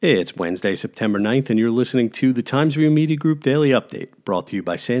It's Wednesday, September 9th, and you're listening to the Times Review Media Group Daily Update, brought to you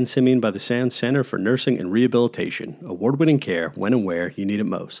by San Simeon by the Sound Center for Nursing and Rehabilitation, award-winning care when and where you need it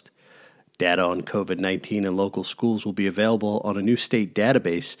most. Data on COVID-19 in local schools will be available on a new state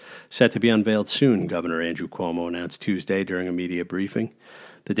database set to be unveiled soon, Governor Andrew Cuomo announced Tuesday during a media briefing.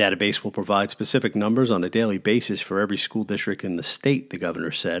 The database will provide specific numbers on a daily basis for every school district in the state, the governor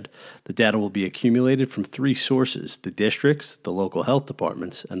said. The data will be accumulated from three sources: the districts, the local health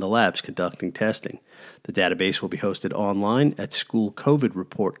departments, and the labs conducting testing. The database will be hosted online at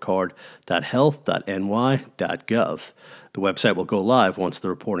schoolcovidreportcard.health.ny.gov. The website will go live once the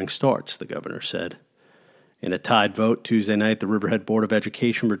reporting starts, the governor said. In a tied vote Tuesday night, the Riverhead Board of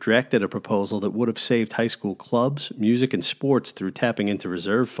Education rejected a proposal that would have saved high school clubs, music, and sports through tapping into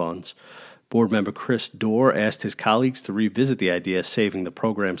reserve funds. Board member Chris Dorr asked his colleagues to revisit the idea of saving the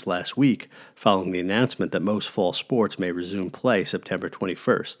programs last week, following the announcement that most fall sports may resume play September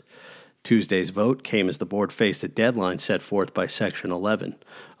 21st. Tuesday's vote came as the board faced a deadline set forth by Section 11.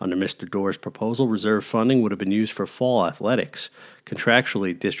 Under Mr. Dorr's proposal, reserve funding would have been used for fall athletics.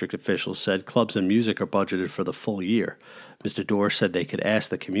 Contractually, district officials said clubs and music are budgeted for the full year. Mr. Dorr said they could ask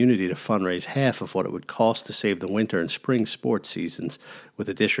the community to fundraise half of what it would cost to save the winter and spring sports seasons, with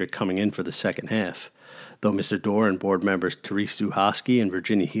the district coming in for the second half. Though Mr. Dorr and board members Therese Zuhosky and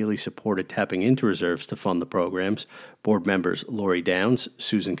Virginia Healy supported tapping into reserves to fund the programs, board members Lori Downs,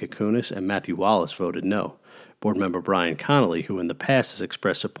 Susan Kakunis, and Matthew Wallace voted no. Board member Brian Connolly, who in the past has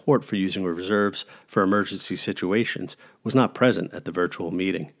expressed support for using reserves for emergency situations, was not present at the virtual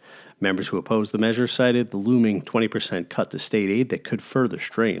meeting. Members who opposed the measure cited the looming 20% cut to state aid that could further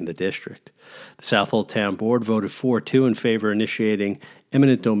strain the district. The Southold Town Board voted 4-2 in favor of initiating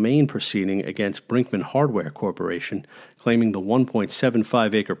eminent domain proceeding against Brinkman Hardware Corporation, claiming the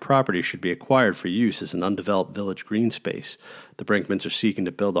 1.75-acre property should be acquired for use as an undeveloped village green space. The Brinkmans are seeking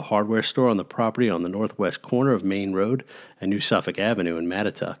to build a hardware store on the property on the northwest corner of Main Road and New Suffolk Avenue in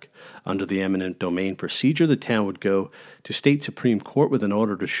Mattituck. Under the eminent domain procedure, the town would go to state Supreme Court with an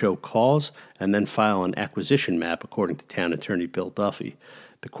order to show cause and then file an acquisition map, according to town attorney Bill Duffy.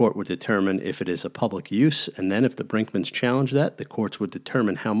 The court would determine if it is a public use, and then if the Brinkmans challenge that, the courts would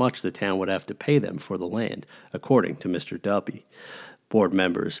determine how much the town would have to pay them for the land, according to Mr. Duffy. Board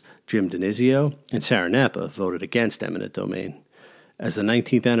members Jim Denizio and Sarah Napa voted against eminent domain. As the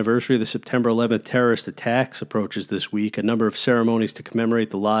 19th anniversary of the September 11th terrorist attacks approaches this week, a number of ceremonies to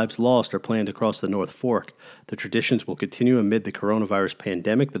commemorate the lives lost are planned across the North Fork. The traditions will continue amid the coronavirus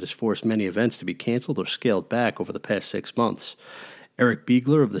pandemic that has forced many events to be canceled or scaled back over the past 6 months. Eric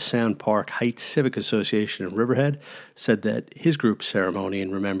Beegler of the Sound Park Heights Civic Association in Riverhead said that his group's ceremony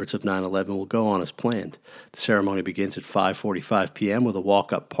in remembrance of 9/11 will go on as planned. The ceremony begins at 5:45 p.m. with a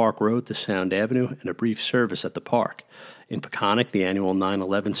walk up Park Road to Sound Avenue and a brief service at the park. In Peconic, the annual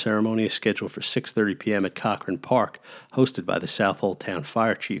 9/11 ceremony is scheduled for 6:30 p.m. at Cochran Park, hosted by the Southold Town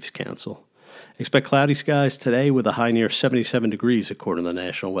Fire Chiefs Council. Expect cloudy skies today with a high near 77 degrees, according to the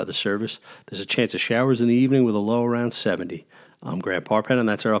National Weather Service. There's a chance of showers in the evening with a low around 70. I'm Grant Parpen, and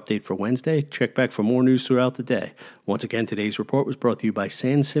that's our update for Wednesday. Check back for more news throughout the day. Once again, today's report was brought to you by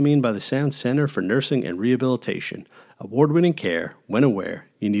San Simeon by the Sound Center for Nursing and Rehabilitation. Award-winning care when and where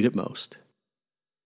you need it most.